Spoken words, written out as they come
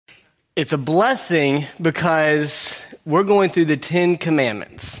It's a blessing because we're going through the 10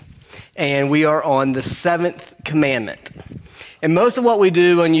 Commandments, and we are on the 7th commandment. And most of what we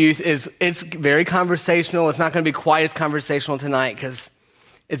do on youth it's very conversational. It's not going to be quite as conversational tonight because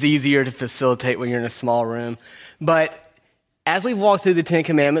it's easier to facilitate when you're in a small room. But as we've walked through the 10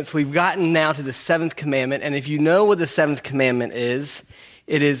 Commandments, we've gotten now to the 7th commandment. And if you know what the 7th commandment is,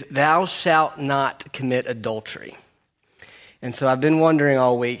 it is, thou shalt not commit adultery. And so I've been wondering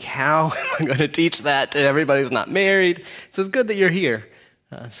all week, how am I going to teach that to everybody who's not married? So it's good that you're here.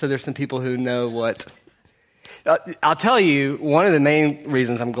 So there's some people who know what. I'll tell you, one of the main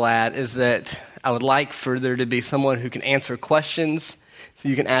reasons I'm glad is that I would like for there to be someone who can answer questions. So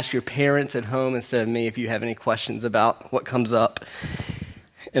you can ask your parents at home instead of me if you have any questions about what comes up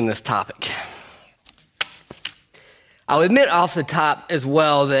in this topic. I'll admit off the top as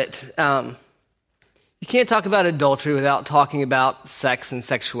well that you can't talk about adultery without talking about sex and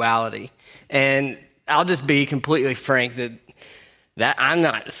sexuality. And I'll just be completely frank that I'm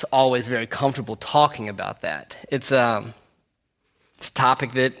not always very comfortable talking about that. It's a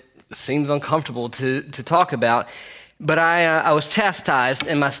topic that seems uncomfortable to talk about. But I was chastised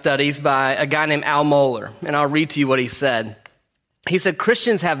in my studies by a guy named Al Mohler, and I'll read to you what he said. He said,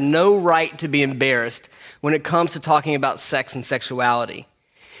 Christians have no right to be embarrassed when it comes to talking about sex and sexuality.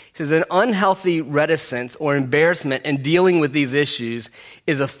 He says, an unhealthy reticence or embarrassment in dealing with these issues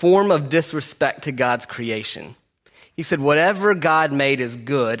is a form of disrespect to God's creation. He said, whatever God made is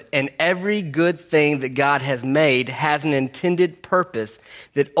good, and every good thing that God has made has an intended purpose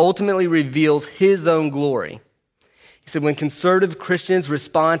that ultimately reveals his own glory. He said, when conservative Christians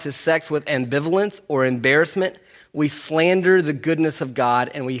respond to sex with ambivalence or embarrassment, we slander the goodness of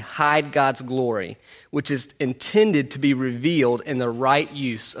God and we hide God's glory, which is intended to be revealed in the right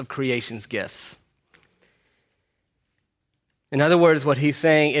use of creation's gifts. In other words, what he's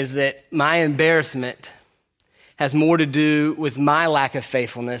saying is that my embarrassment has more to do with my lack of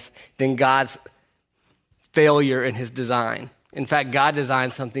faithfulness than God's failure in his design. In fact, God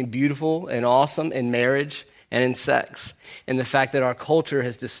designed something beautiful and awesome in marriage and in sex. And the fact that our culture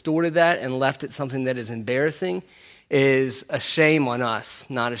has distorted that and left it something that is embarrassing is a shame on us,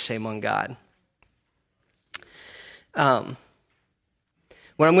 not a shame on God. What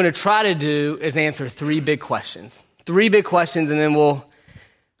I'm going to try to do is answer 3 big questions. 3 big questions, and then we'll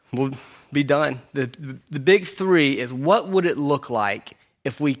be done. The big 3 is, what would it look like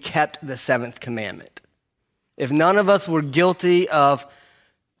if we kept the 7th commandment? If none of us were guilty of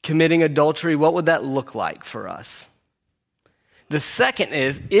committing adultery, what would that look like for us? The second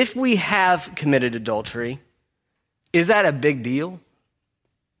is, if we have committed adultery, is that a big deal?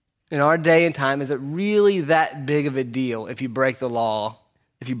 In our day and time, is it really that big of a deal if you break the law,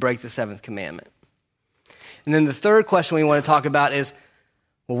 if you break the 7th commandment? And then the third question we want to talk about is,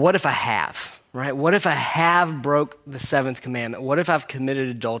 well, what if I have, right? What if I have broke the 7th commandment? What if I've committed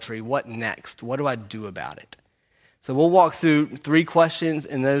adultery? What next? What do I do about it? So we'll walk through 3 questions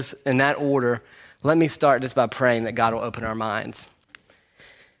in that order. Let me start just by praying that God will open our minds.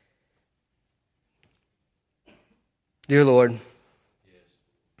 Dear Lord,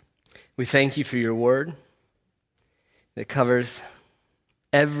 we thank you for your word that covers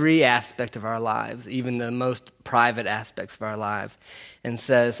every aspect of our lives, even the most private aspects of our lives, and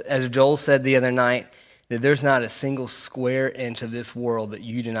says, as Joel said the other night, that there's not a single square inch of this world that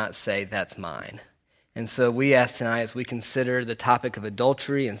you do not say, that's mine. And so we ask tonight, as we consider the topic of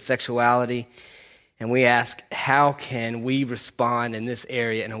adultery and sexuality, and we ask, how can we respond in this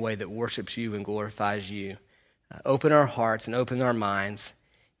area in a way that worships you and glorifies you? Open our hearts and open our minds.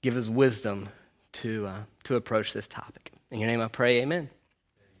 Give us wisdom to approach this topic. In your name I pray, amen.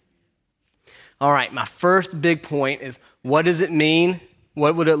 All right, my first big point is, what does it mean?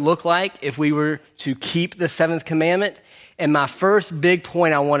 What would it look like if we were to keep the 7th commandment? And my first big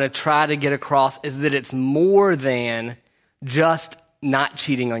point I want to try to get across is that it's more than just not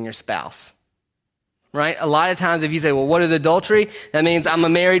cheating on your spouse. Right? A lot of times if you say, well, what is adultery? That means I'm a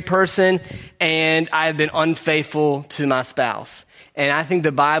married person and I've been unfaithful to my spouse. And I think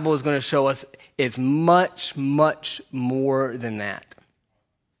the Bible is going to show us it's much, much more than that.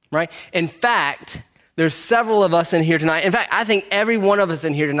 Right? In fact, there's several of us in here tonight. In fact, I think every one of us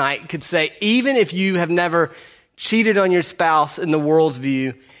in here tonight could say, even if you have never cheated on your spouse in the world's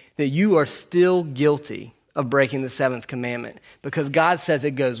view, that you are still guilty of breaking the 7th commandment, because God says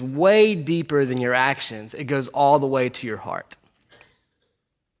it goes way deeper than your actions. It goes all the way to your heart.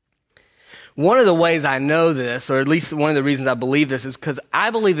 One of the ways I know this, or at least one of the reasons I believe this, is because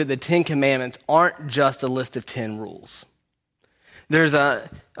I believe that the 10 Commandments aren't just a list of 10 rules. There's a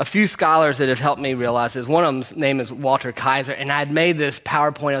few scholars that have helped me realize this. One of them's name is Walter Kaiser, and I had made this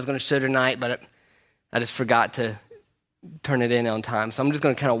PowerPoint I was going to show tonight, but I just forgot to turn it in on time. So I'm just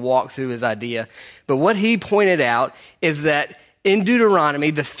going to kind of walk through his idea. But what he pointed out is that in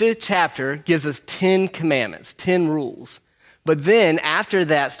Deuteronomy, the 5th chapter gives us 10 commandments, 10 rules. But then after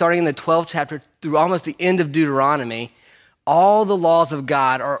that, starting in the 12th chapter through almost the end of Deuteronomy, all the laws of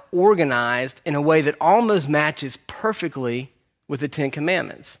God are organized in a way that almost matches perfectly with the 10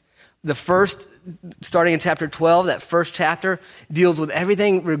 commandments. The first, starting in chapter 12, that first chapter deals with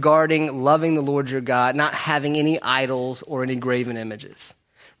everything regarding loving the Lord your God, not having any idols or any graven images.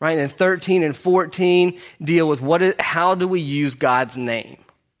 Right? And then 13 and 14 deal with how do we use God's name?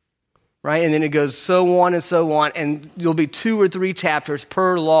 Right? And then it goes so on, and there'll be 2 or 3 chapters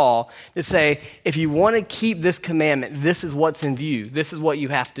per law that say, if you want to keep this commandment, this is what's in view. This is what you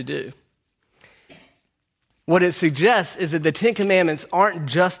have to do. What it suggests is that the 10 commandments aren't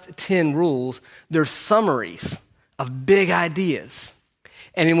just 10 rules, they're summaries of big ideas.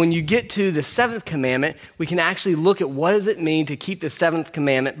 And then when you get to the 7th commandment, we can actually look at what does it mean to keep the 7th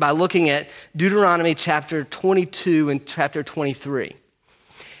commandment by looking at Deuteronomy chapter 22 and chapter 23.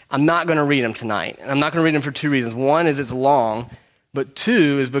 I'm not going to read them tonight, and I'm not going to read them for 2 reasons. One is it's long, but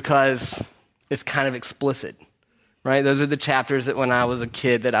 2 is because it's kind of explicit, right? Those are the chapters that when I was a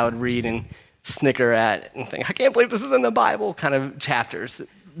kid that I would read and snicker at and think, I can't believe this is in the Bible kind of chapters.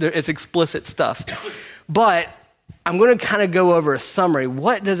 It's explicit stuff. But I'm going to kind of go over a summary.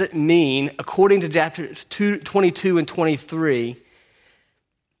 What does it mean, according to chapters 22 and 23,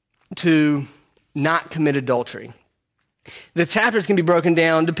 to not commit adultery? The chapters can be broken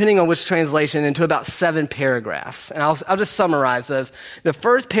down, depending on which translation, into about 7 paragraphs. And I'll just summarize those. The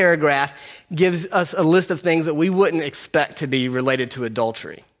first paragraph gives us a list of things that we wouldn't expect to be related to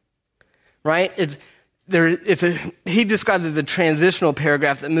adultery. Right? He describes it as a transitional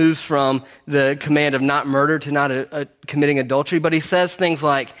paragraph that moves from the command of not murder to not committing adultery. But he says things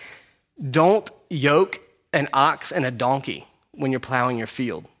like, don't yoke an ox and a donkey when you're plowing your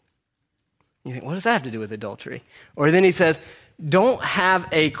field. You think, what does that have to do with adultery? Or then he says, don't have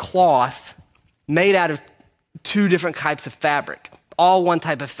a cloth made out of 2 different types of fabric, all one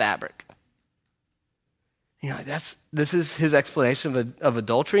type of fabric. This is his explanation of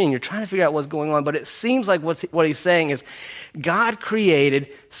adultery, and you're trying to figure out what's going on, but it seems like what he's saying is God created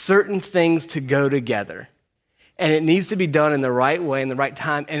certain things to go together, and it needs to be done in the right way, in the right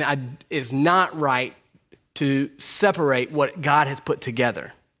time, and it's not right to separate what God has put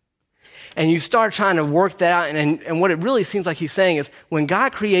together. And you start trying to work that out, and what it really seems like he's saying is when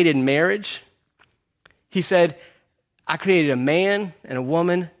God created marriage, he said, I created a man and a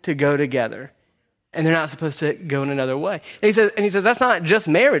woman to go together. And they're not supposed to go in another way. And he says, that's not just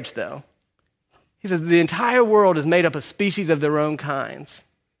marriage, though. He says, the entire world is made up of species of their own kinds.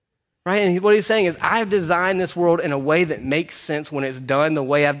 Right? And what he's saying is, I've designed this world in a way that makes sense when it's done the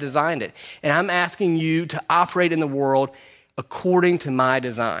way I've designed it. And I'm asking you to operate in the world according to my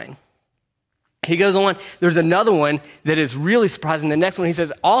design. He goes on, there's another one that is really surprising. The next one, he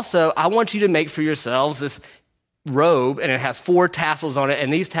says, also, I want you to make for yourselves this robe, and it has 4 tassels on it,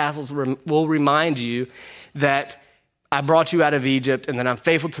 and these tassels will remind you that I brought you out of Egypt and that I'm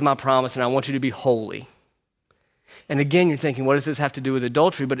faithful to my promise and I want you to be holy. And again, you're thinking, what does this have to do with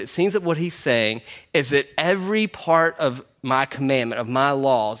adultery? But it seems that what he's saying is that every part of my commandment, of my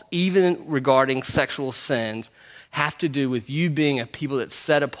laws, even regarding sexual sins, have to do with you being a people that's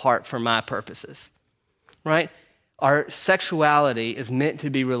set apart for my purposes, right? Our sexuality is meant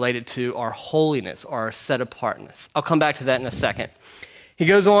to be related to our holiness, our set-apartness. I'll come back to that in a second. He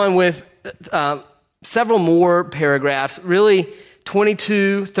goes on with several more paragraphs. Really,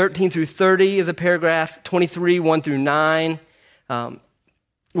 22, 13 through 30 is a paragraph, 23, 1 through 9.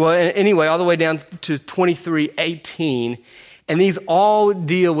 Anyway, all the way down to 23, 18. And these all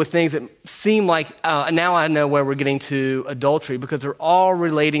deal with things that seem like, now I know where we're getting to adultery, because they're all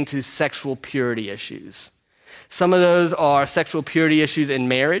relating to sexual purity issues. Some of those are sexual purity issues in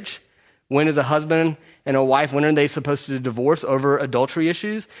marriage. When is a husband and a wife, when are they supposed to divorce over adultery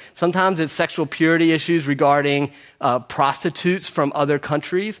issues? Sometimes it's sexual purity issues regarding prostitutes from other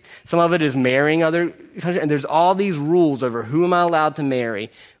countries. Some of it is marrying other countries. And there's all these rules over who am I allowed to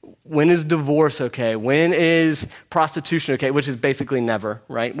marry? When is divorce okay? When is prostitution okay? Which is basically never,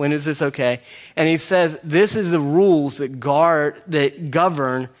 right? When is this okay? And he says this is the rules that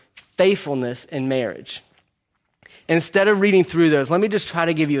govern faithfulness in marriage. Instead of reading through those, let me just try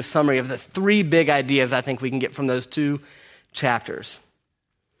to give you a summary of the 3 big ideas I think we can get from those 2 chapters.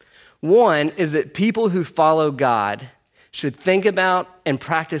 One is that people who follow God should think about and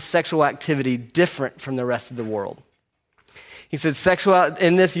practice sexual activity different from the rest of the world. He said,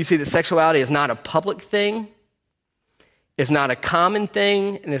 in this you see that sexuality is not a public thing, it's not a common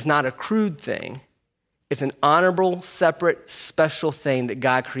thing, and it's not a crude thing. It's an honorable, separate, special thing that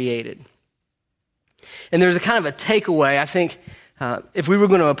God created. And there's a kind of a takeaway. I think if we were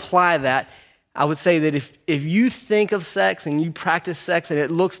going to apply that, I would say that if you think of sex and you practice sex and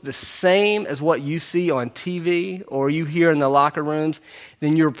it looks the same as what you see on TV or you hear in the locker rooms,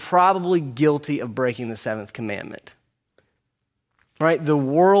 then you're probably guilty of breaking the seventh commandment. Right? The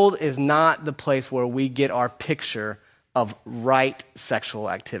world is not the place where we get our picture of right sexual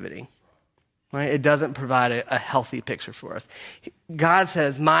activity. Right? It doesn't provide a healthy picture for us. God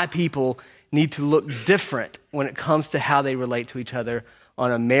says, my people need to look different when it comes to how they relate to each other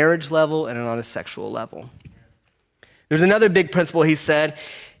on a marriage level and on a sexual level. There's another big principle he said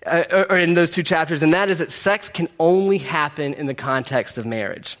or in those two chapters, and that is that sex can only happen in the context of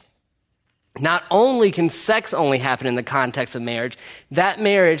marriage. Not only can sex only happen in the context of marriage, that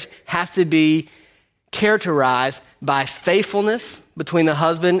marriage has to be characterized by faithfulness between the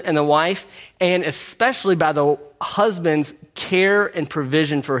husband and the wife, and especially by the husband's care and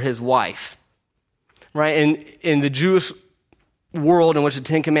provision for his wife. Right? In the Jewish world in which the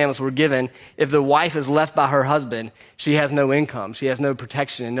Ten Commandments were given, if the wife is left by her husband, she has no income, she has no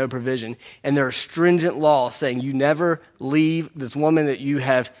protection and no provision. And there are stringent laws saying you never leave this woman that you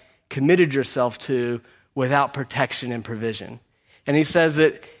have committed yourself to without protection and provision. And he says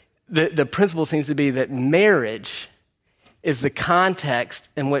that the principle seems to be that marriage is the context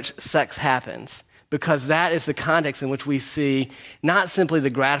in which sex happens, because that is the context in which we see not simply the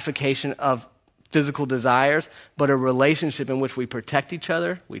gratification of physical desires, but a relationship in which we protect each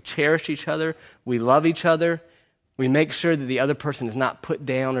other, we cherish each other, we love each other, we make sure that the other person is not put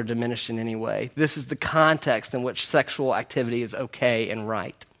down or diminished in any way. This is the context in which sexual activity is okay and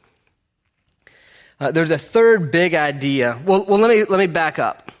right. There's a third big idea. Well, let me back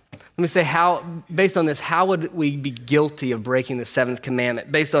up. Let me say based on this, how would we be guilty of breaking the seventh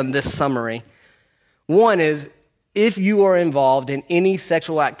commandment based on this summary? One is, if you are involved in any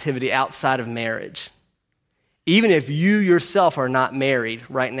sexual activity outside of marriage, even if you yourself are not married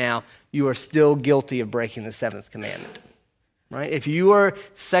right now, you are still guilty of breaking the seventh commandment. Right? If you are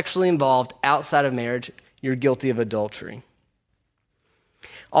sexually involved outside of marriage, you're guilty of adultery.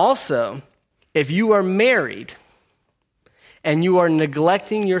 Also, if you are married and you are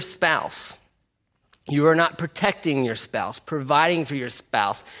neglecting your spouse, you are not protecting your spouse, providing for your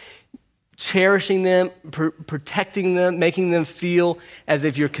spouse, cherishing them, protecting them, making them feel as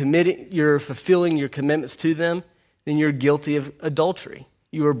if you're fulfilling your commitments to them, then you're guilty of adultery.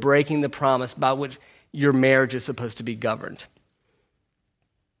 You are breaking the promise by which your marriage is supposed to be governed.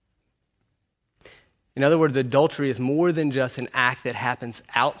 In other words, adultery is more than just an act that happens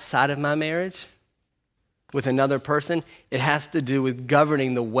outside of my marriage with another person. It has to do with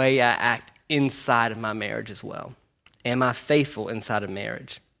governing the way I act inside of my marriage as well. Am I faithful inside of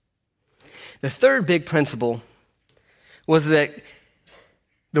marriage? The third big principle was that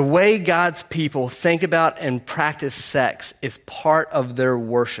the way God's people think about and practice sex is part of their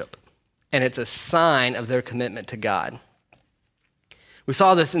worship, and it's a sign of their commitment to God. We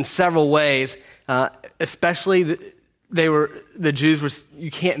saw this in several ways, especially the Jews were,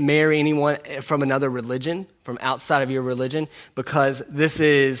 you can't marry anyone from another religion, from outside of your religion, because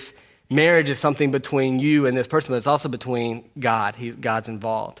marriage is something between you and this person, but it's also between God. God's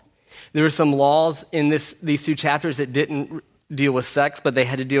involved. There were some laws in these two chapters that didn't deal with sex, but they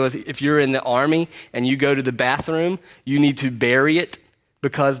had to deal with, if you're in the army and you go to the bathroom, you need to bury it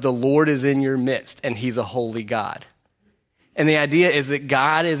because the Lord is in your midst and he's a holy God. And the idea is that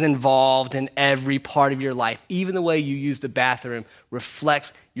God is involved in every part of your life. Even the way you use the bathroom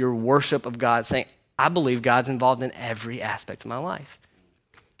reflects your worship of God, saying, I believe God's involved in every aspect of my life.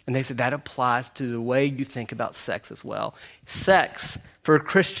 And they said that applies to the way you think about sex as well. Sex, for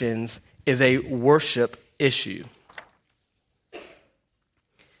Christians, is a worship issue.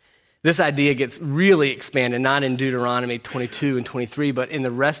 This idea gets really expanded, not in Deuteronomy 22 and 23, but in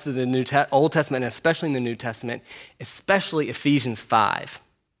the rest of the Old Testament, and especially in the New Testament, especially Ephesians 5.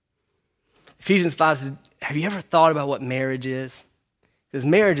 Ephesians 5 says, have you ever thought about what marriage is? Because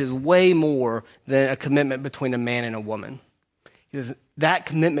marriage is way more than a commitment between a man and a woman. He says, that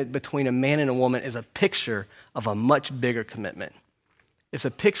commitment between a man and a woman is a picture of a much bigger commitment. It's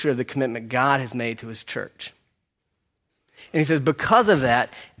a picture of the commitment God has made to his church. And he says, because of that,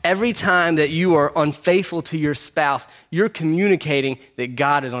 every time that you are unfaithful to your spouse, you're communicating that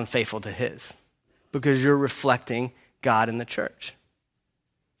God is unfaithful to his, because you're reflecting God in the church.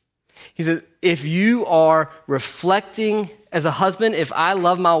 He says, if you are reflecting as a husband, if I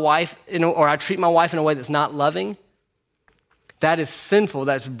love my wife or I treat my wife in a way that's not loving, that is sinful.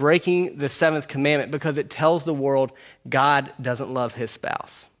 That's breaking the seventh commandment because it tells the world God doesn't love his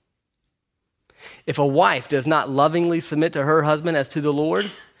spouse. If a wife does not lovingly submit to her husband as to the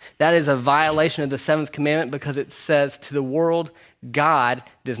Lord, that is a violation of the seventh commandment because it says to the world, God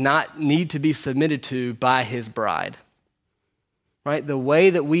does not need to be submitted to by his bride. Right? The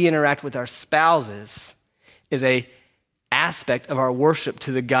way that we interact with our spouses is an aspect of our worship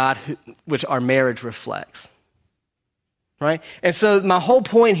to the God which our marriage reflects. Right? And so my whole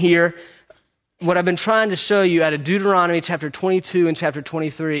point here, what I've been trying to show you out of Deuteronomy chapter 22 and chapter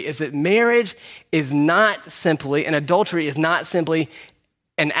 23 is that marriage is not simply, and adultery is not simply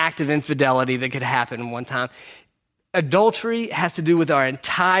an act of infidelity that could happen one time. Adultery has to do with our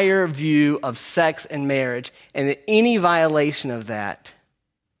entire view of sex and marriage, and that any violation of that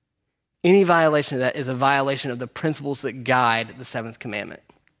is a violation of the principles that guide the seventh commandment.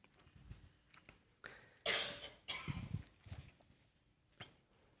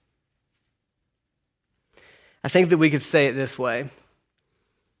 I think that we could say it this way,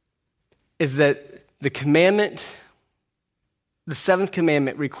 is that the seventh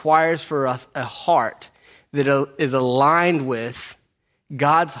commandment requires for us a heart that is aligned with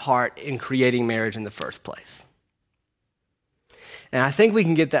God's heart in creating marriage in the first place. And I think we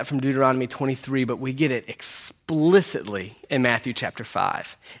can get that from Deuteronomy 23, but we get it explicitly in Matthew chapter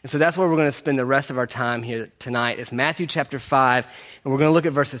 5. And so that's where we're going to spend the rest of our time here tonight, is Matthew chapter 5, and we're going to look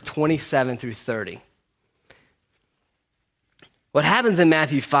at verses 27 through 30. What happens in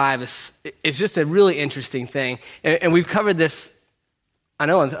Matthew 5 is just a really interesting thing. And we've covered this, I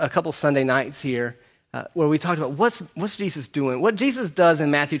know, on a couple Sunday nights here, where we talked about what's Jesus doing. What Jesus does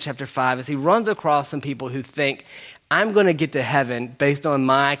in Matthew chapter 5 is he runs across some people who think, I'm going to get to heaven based on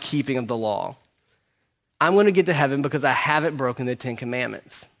my keeping of the law. I'm going to get to heaven because I haven't broken the 10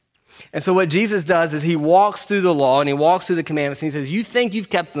 commandments. And so what Jesus does is he walks through the law and he walks through the commandments and he says, you think you've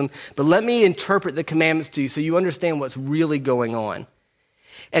kept them, but let me interpret the commandments to you so you understand what's really going on.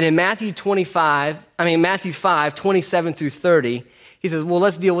 And in Matthew 5, 27 through 30, he says, well,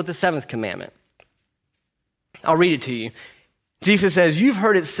 let's deal with the seventh commandment. I'll read it to you. Jesus says, you've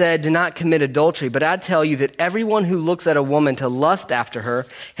heard it said, do not commit adultery, but I tell you that everyone who looks at a woman to lust after her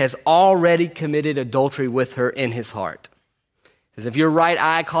has already committed adultery with her in his heart. Because if your right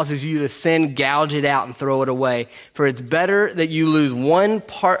eye causes you to sin, gouge it out and throw it away. For it's better that you lose one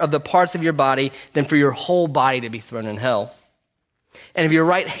part of the parts of your body than for your whole body to be thrown in hell. And if your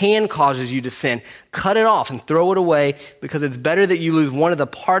right hand causes you to sin, cut it off and throw it away, because it's better that you lose one of the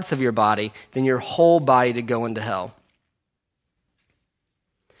parts of your body than your whole body to go into hell.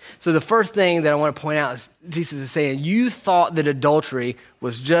 So the first thing that I want to point out is Jesus is saying, you thought that adultery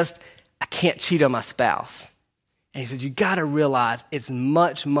was just, I can't cheat on my spouse. And he says, you got to realize it's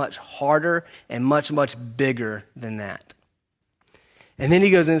much, much harder and much, much bigger than that. And then he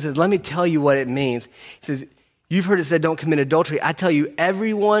goes in and says, let me tell you what it means. He says, you've heard it said, don't commit adultery. I tell you,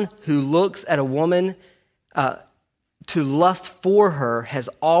 everyone who looks at a woman to lust for her has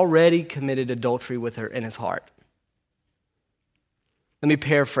already committed adultery with her in his heart. Let me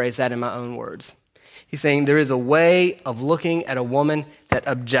paraphrase that in my own words. He's saying there is a way of looking at a woman that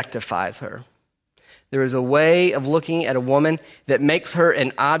objectifies her. There is a way of looking at a woman that makes her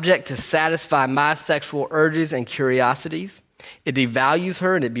an object to satisfy my sexual urges and curiosities. It devalues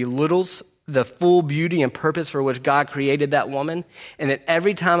her and it belittles the full beauty and purpose for which God created that woman. And that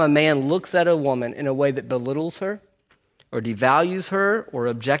every time a man looks at a woman in a way that belittles her or devalues her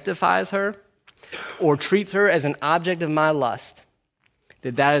or objectifies her or treats her as an object of my lust,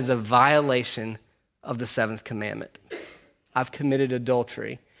 that is a violation of the seventh commandment. I've committed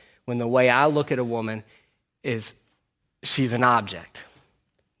adultery when the way I look at a woman is she's an object,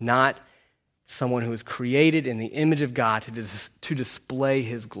 not someone who is created in the image of God to display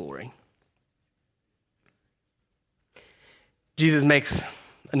his glory. Jesus makes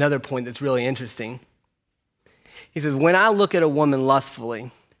another point that's really interesting. He says, when I look at a woman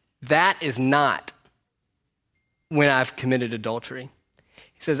lustfully, that is not when I've committed adultery.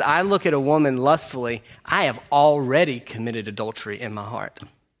 He says, I look at a woman lustfully, I have already committed adultery in my heart.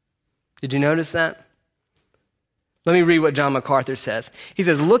 Did you notice that? Let me read what John MacArthur says. He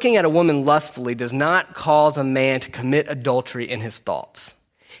says, looking at a woman lustfully does not cause a man to commit adultery in his thoughts.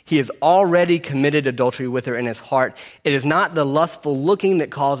 He has already committed adultery with her in his heart. It is not the lustful looking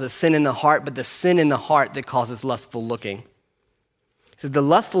that causes sin in the heart, but the sin in the heart that causes lustful looking. He says, the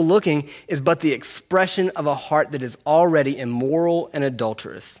lustful looking is but the expression of a heart that is already immoral and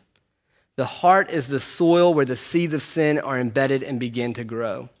adulterous. The heart is the soil where the seeds of sin are embedded and begin to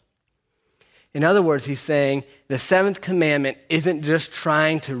grow. In other words, he's saying the seventh commandment isn't just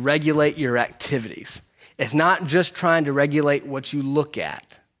trying to regulate your activities. It's not just trying to regulate what you look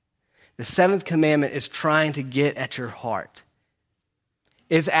at. The seventh commandment is trying to get at your heart.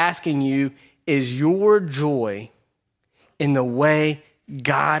 It's asking you, is your joy in the way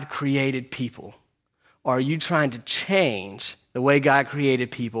God created people? Or are you trying to change the way God created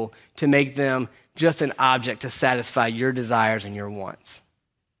people to make them just an object to satisfy your desires and your wants?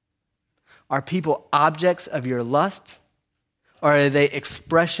 Are people objects of your lusts, or are they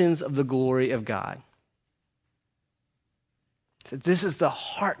expressions of the glory of God? So this is the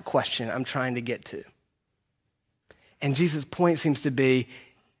heart question I'm trying to get to. And Jesus' point seems to be,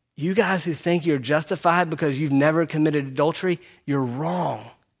 you guys who think you're justified because you've never committed adultery, you're wrong.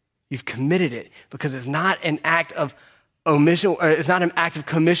 You've committed it because it's not an act of omission, or it's not an act of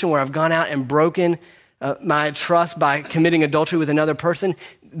commission where I've gone out and broken my trust by committing adultery with another person.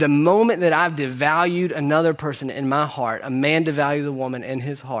 The moment that I've devalued another person in my heart, a man devalues a woman in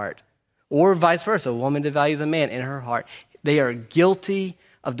his heart, or vice versa, a woman devalues a man in her heart, they are guilty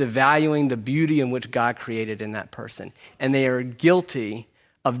of devaluing the beauty in which God created in that person. And they are guilty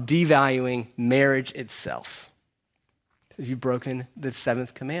of devaluing marriage itself. You've broken the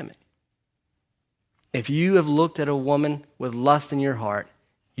seventh commandment. If you have looked at a woman with lust in your heart,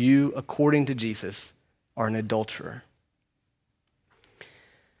 you, according to Jesus, are an adulterer.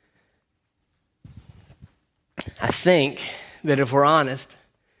 I think that if we're honest,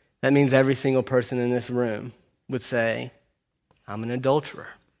 that means every single person in this room would say, I'm an adulterer.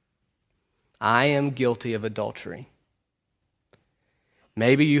 I am guilty of adultery.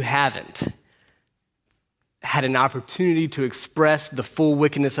 Maybe you haven't had an opportunity to express the full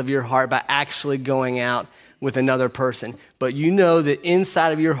wickedness of your heart by actually going out with another person. But you know that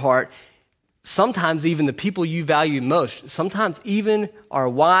inside of your heart, sometimes even the people you value most, sometimes even our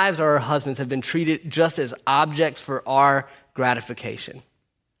wives or our husbands have been treated just as objects for our gratification,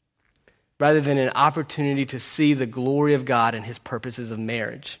 rather than an opportunity to see the glory of God and his purposes of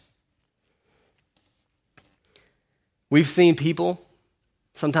marriage. We've seen people,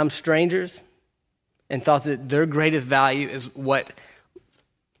 sometimes strangers, and thought that their greatest value is what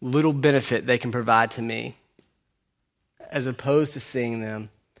little benefit they can provide to me, as opposed to seeing them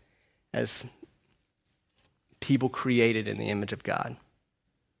as people created in the image of God.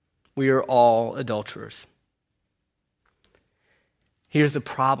 We are all adulterers. Here's the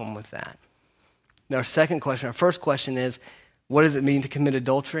problem with that. Now, our first question is, what does it mean to commit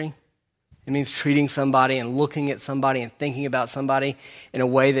adultery? It means treating somebody and looking at somebody and thinking about somebody in a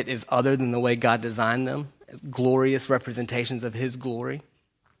way that is other than the way God designed them, as glorious representations of his glory.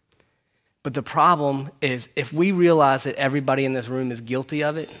 But the problem is, if we realize that everybody in this room is guilty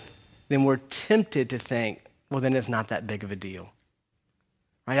of it, then we're tempted to think, well, then it's not that big of a deal.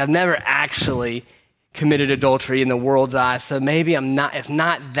 Right? I've never actually committed adultery in the world's eyes, so maybe it's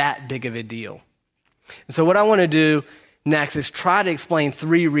not that big of a deal. And so what I want to do next is try to explain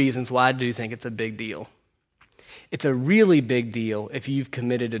 3 reasons why I do think it's a big deal. It's a really big deal if you've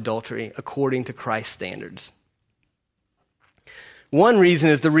committed adultery according to Christ's standards. One reason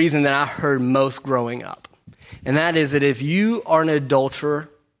is the reason that I heard most growing up, and that is that if you are an adulterer,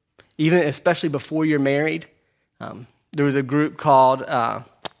 especially before you're married, there was a group called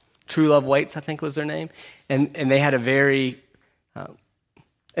True Love Waits, I think was their name, and they had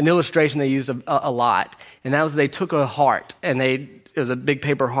an illustration they used a lot, and that was they took a heart, and it was a big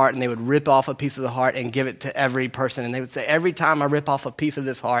paper heart, and they would rip off a piece of the heart and give it to every person, and they would say, every time I rip off a piece of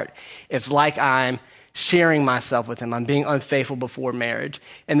this heart, it's like I'm sharing myself with him. I'm being unfaithful before marriage.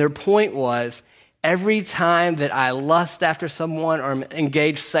 And their point was, every time that I lust after someone or am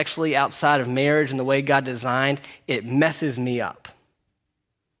engaged sexually outside of marriage and the way God designed, it messes me up.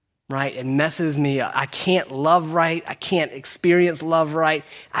 Right? It messes me up. I can't love right. I can't experience love right.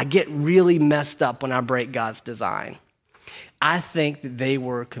 I get really messed up when I break God's design. I think that they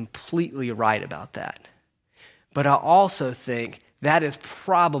were completely right about that. But I also think that is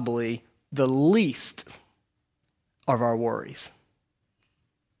probably the least of our worries.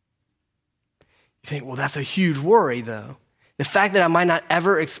 You think, well, that's a huge worry, though. The fact that I might not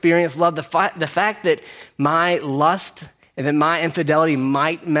ever experience love, the fact that my lust and that my infidelity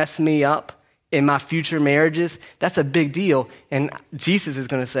might mess me up in my future marriages, that's a big deal. And Jesus is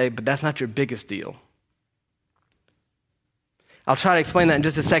going to say, but that's not your biggest deal. I'll try to explain that in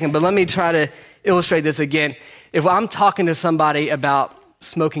just a second, but let me try to illustrate this again. If I'm talking to somebody about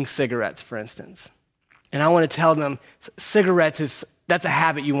smoking cigarettes, for instance, and I want to tell them cigarettes that's a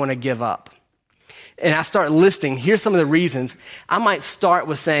habit you want to give up. And I start listing, here's some of the reasons. I might start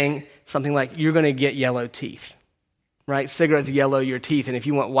with saying something like, you're going to get yellow teeth, right? Cigarettes yellow your teeth, and if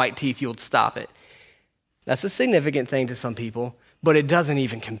you want white teeth, you'll stop it. That's a significant thing to some people, but it doesn't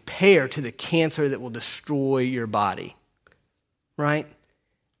even compare to the cancer that will destroy your body, right?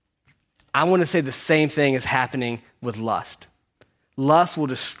 I want to say the same thing is happening with lust. Lust will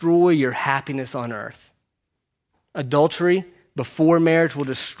destroy your happiness on earth. Adultery before marriage will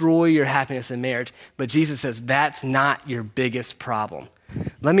destroy your happiness in marriage, but Jesus says that's not your biggest problem.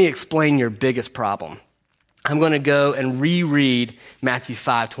 Let me explain your biggest problem. I'm going to go and reread Matthew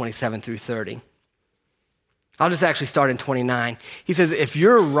 5:27 through 30. I'll just actually start in 29. He says, if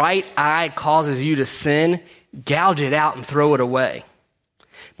your right eye causes you to sin, gouge it out and throw it away.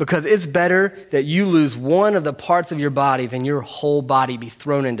 Because it's better that you lose one of the parts of your body than your whole body be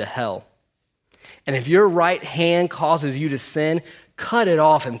thrown into hell. And if your right hand causes you to sin, cut it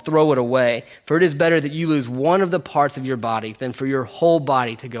off and throw it away. For it is better that you lose one of the parts of your body than for your whole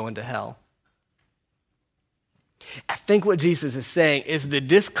body to go into hell. I think what Jesus is saying is the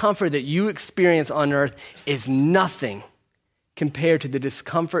discomfort that you experience on earth is nothing compared to the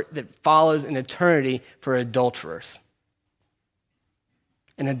discomfort that follows in eternity for adulterers.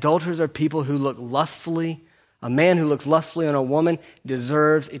 And adulterers are people who look lustfully. A man who looks lustfully on a woman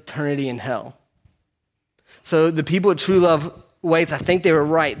deserves eternity in hell. So the people at True Love Waits, I think they were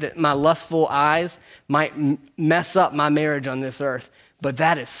right that my lustful eyes might mess up my marriage on this earth. But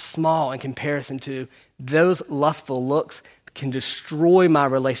that is small in comparison to those lustful looks can destroy my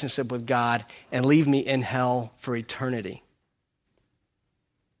relationship with God and leave me in hell for eternity.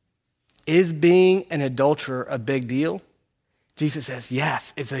 Is being an adulterer a big deal? Jesus says,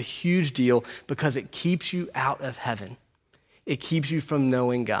 yes, it's a huge deal because it keeps you out of heaven. It keeps you from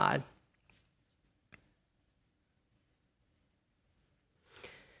knowing God.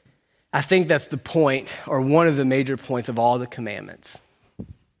 I think that's the point, or one of the major points of all the commandments.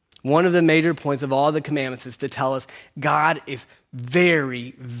 One of the major points of all the commandments is to tell us God is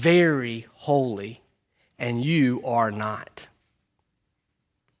very, very holy, and you are not.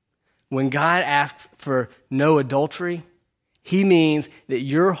 When God asks for no adultery, he means that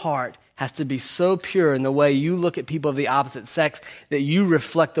your heart has to be so pure in the way you look at people of the opposite sex that you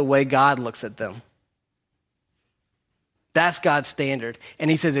reflect the way God looks at them. That's God's standard. And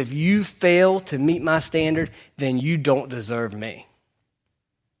he says, if you fail to meet my standard, then you don't deserve me.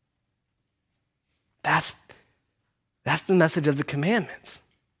 That's the message of the commandments.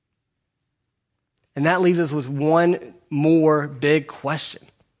 And that leaves us with one more big question.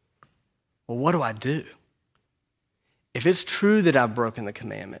 Well, what do I do? If it's true that I've broken the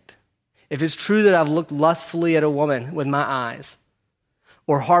commandment, if it's true that I've looked lustfully at a woman with my eyes,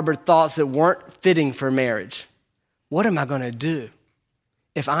 or harbored thoughts that weren't fitting for marriage, what am I going to do?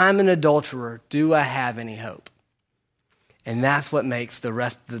 If I'm an adulterer, do I have any hope? And that's what makes the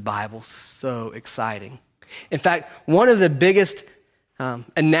rest of the Bible so exciting. In fact, one of the biggest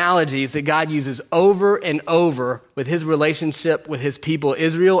analogies that God uses over and over with his relationship with his people,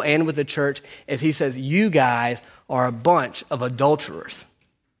 Israel, and with the church, is he says, you guys are a bunch of adulterers.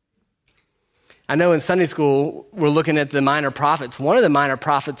 I know in Sunday school, we're looking at the minor prophets. One of the minor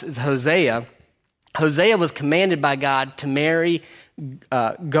prophets is Hosea. Hosea was commanded by God to marry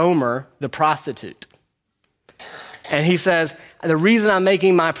Gomer, the prostitute. And he says, the reason I'm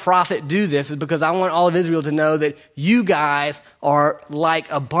making my prophet do this is because I want all of Israel to know that you guys are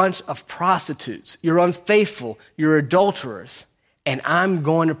like a bunch of prostitutes. You're unfaithful. You're adulterers. And I'm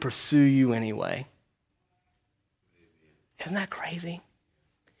going to pursue you anyway. Isn't that crazy?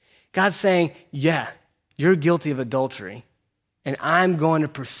 God's saying, yeah, you're guilty of adultery. And I'm going to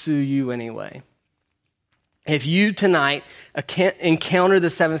pursue you anyway. If you tonight encounter the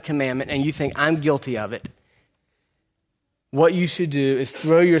seventh commandment and you think, I'm guilty of it, what you should do is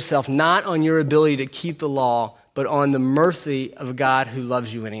throw yourself not on your ability to keep the law, but on the mercy of God who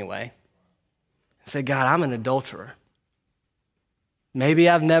loves you anyway. Say, God, I'm an adulterer. Maybe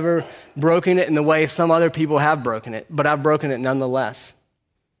I've never broken it in the way some other people have broken it, but I've broken it nonetheless.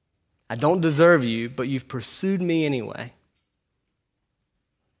 I don't deserve you, but you've pursued me anyway.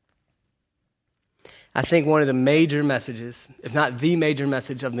 I think one of the major messages, if not the major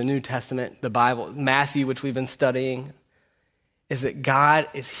message of the New Testament, the Bible, Matthew, which we've been studying, is that God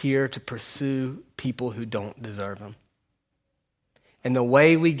is here to pursue people who don't deserve him. And the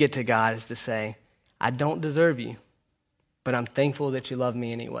way we get to God is to say, I don't deserve you, but I'm thankful that you love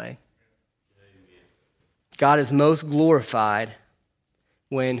me anyway. Amen. God is most glorified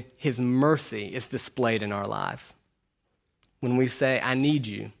when his mercy is displayed in our lives. When we say, I need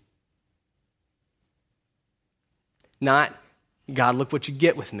you. Not, God, look what you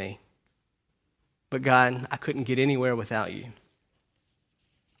get with me. But God, I couldn't get anywhere without you.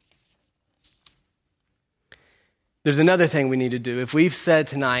 There's another thing we need to do. If we've said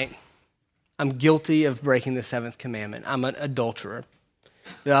tonight, I'm guilty of breaking the seventh commandment. I'm an adulterer.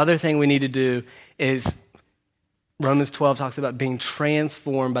 The other thing we need to do is Romans 12 talks about being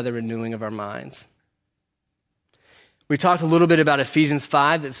transformed by the renewing of our minds. We talked a little bit about Ephesians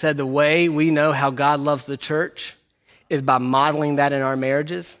 5 that said the way we know how God loves the church is by modeling that in our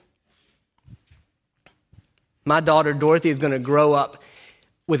marriages. My daughter Dorothy is going to grow up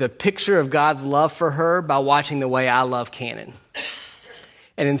with a picture of God's love for her by watching the way I love Cannon.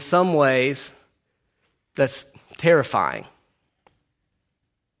 And in some ways, that's terrifying.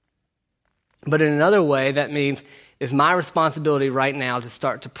 But in another way, that means it's my responsibility right now to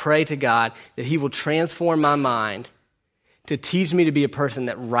start to pray to God that he will transform my mind to teach me to be a person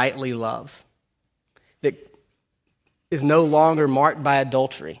that rightly loves, that is no longer marked by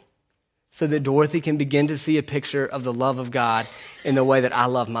adultery, so that Dorothy can begin to see a picture of the love of God in the way that I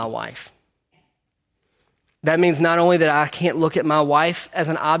love my wife. That means not only that I can't look at my wife as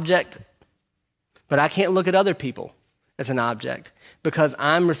an object, but I can't look at other people as an object, because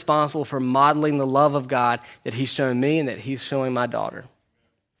I'm responsible for modeling the love of God that he's shown me and that he's showing my daughter.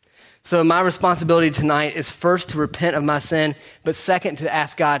 So my responsibility tonight is first to repent of my sin, but second to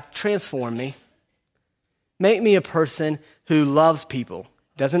ask God, transform me. Make me a person who loves people,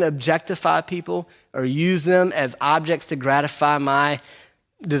 doesn't objectify people or use them as objects to gratify my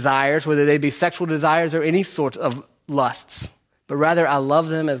desires, whether they be sexual desires or any sorts of lusts. But rather, I love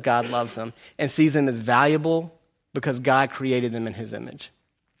them as God loves them and sees them as valuable because God created them in his image.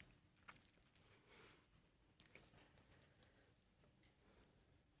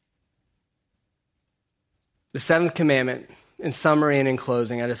 The seventh commandment, in summary and in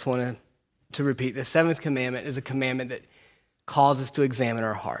closing, I just want to repeat, the seventh commandment is a commandment that calls us to examine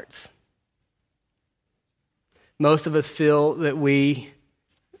our hearts. Most of us feel that we,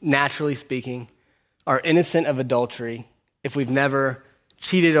 naturally speaking, are innocent of adultery if we've never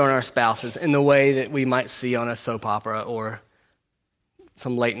cheated on our spouses in the way that we might see on a soap opera or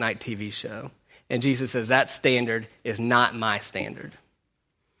some late night TV show. And Jesus says that standard is not my standard.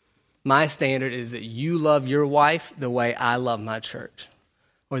 My standard is that you love your wife the way I love my church,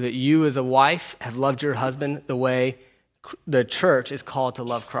 or that you as a wife have loved your husband the way the church is called to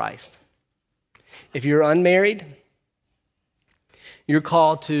love Christ. If you're unmarried, you're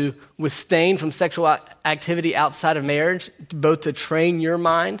called to abstain from sexual activity outside of marriage, both to train your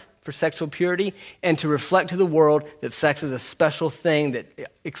mind for sexual purity and to reflect to the world that sex is a special thing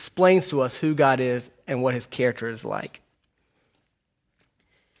that explains to us who God is and what his character is like.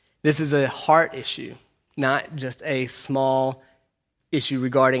 This is a heart issue, not just a small issue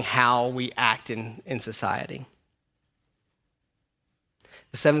regarding how we act in society.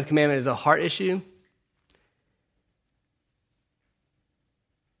 The seventh commandment is a heart issue.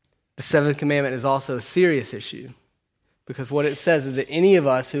 The seventh commandment is also a serious issue, because what it says is that any of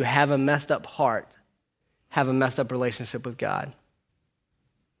us who have a messed up heart have a messed up relationship with God.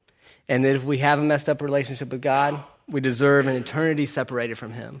 And that if we have a messed up relationship with God, we deserve an eternity separated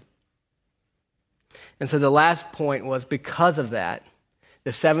from him. And so the last point was, because of that,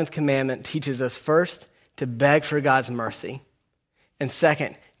 the seventh commandment teaches us first to beg for God's mercy, and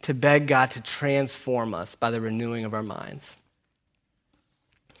second, to beg God to transform us by the renewing of our minds.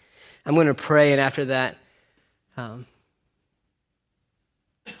 I'm going to pray, and after that, I'm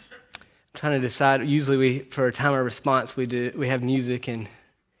trying to decide. Usually, for a time of response, we have music and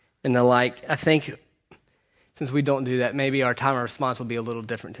the like. I think since we don't do that, maybe our time of response will be a little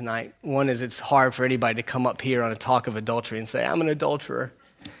different tonight. One is, it's hard for anybody to come up here on a talk of adultery and say, I'm an adulterer.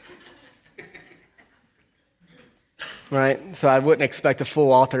 Right? So I wouldn't expect a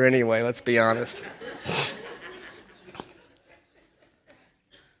full altar anyway, let's be honest.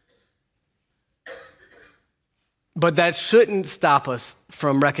 But that shouldn't stop us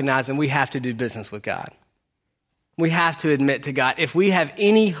from recognizing we have to do business with God. We have to admit to God, if we have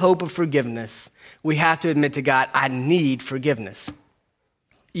any hope of forgiveness, we have to admit to God, I need forgiveness.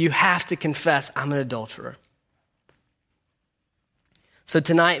 You have to confess, I'm an adulterer. So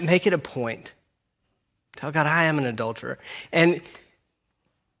tonight, make it a point. Tell God, I am an adulterer. And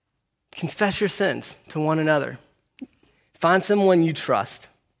confess your sins to one another. Find someone you trust.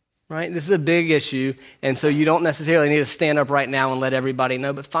 Right? This is a big issue, and so you don't necessarily need to stand up right now and let everybody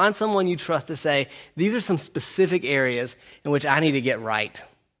know, but find someone you trust to say, these are some specific areas in which I need to get right.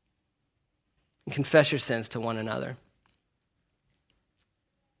 And confess your sins to one another.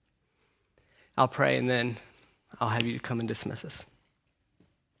 I'll pray, and then I'll have you come and dismiss us.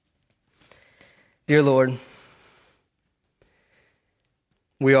 Dear Lord,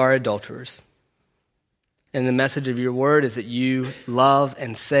 we are adulterers. And the message of your word is that you love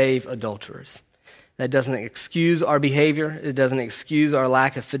and save adulterers. That doesn't excuse our behavior. It doesn't excuse our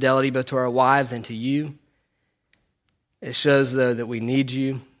lack of fidelity both to our wives and to you. It shows, though, that we need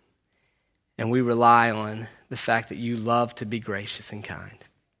you, and we rely on the fact that you love to be gracious and kind.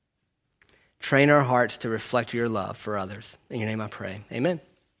 Train our hearts to reflect your love for others. In your name I pray. Amen.